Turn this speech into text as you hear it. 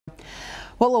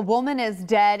Well, a woman is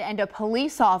dead and a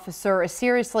police officer is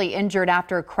seriously injured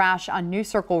after a crash on New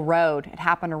Circle Road. It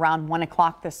happened around 1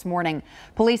 o'clock this morning.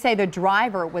 Police say the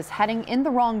driver was heading in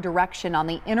the wrong direction on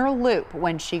the inner loop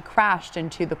when she crashed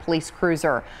into the police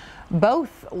cruiser.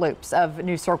 Both loops of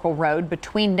New Circle Road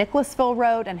between Nicholasville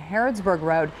Road and Harrodsburg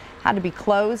Road had to be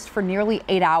closed for nearly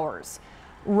 8 hours.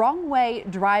 Wrong-way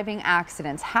driving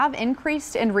accidents have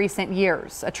increased in recent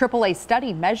years. A AAA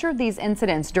study measured these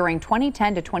incidents during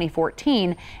 2010 to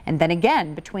 2014 and then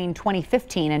again between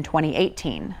 2015 and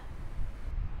 2018.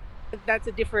 That's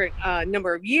a different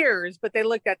number of years, but they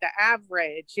looked at the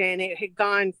average and it had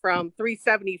gone from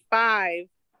 375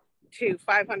 to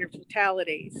 500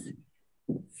 fatalities.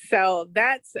 So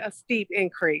that's a steep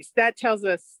increase. That tells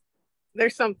us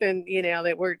there's something,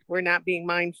 that we're not being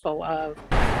mindful of.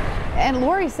 And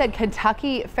Lori said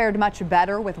Kentucky fared much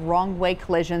better with wrong-way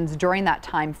collisions during that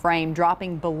time frame,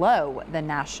 dropping below the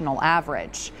national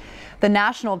average. The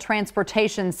National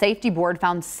Transportation Safety Board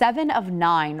found 7 of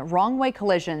 9 wrong-way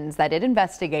collisions that it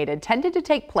investigated tended to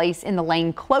take place in the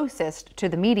lane closest to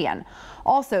the median.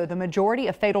 Also, the majority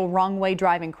of fatal wrong-way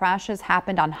driving crashes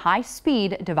happened on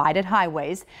high-speed divided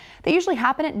highways. They usually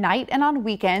happen at night and on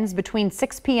weekends between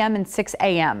 6 p.m. and 6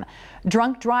 a.m.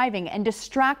 Drunk driving and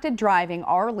distracted driving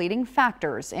are leading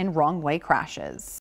factors in wrong-way crashes.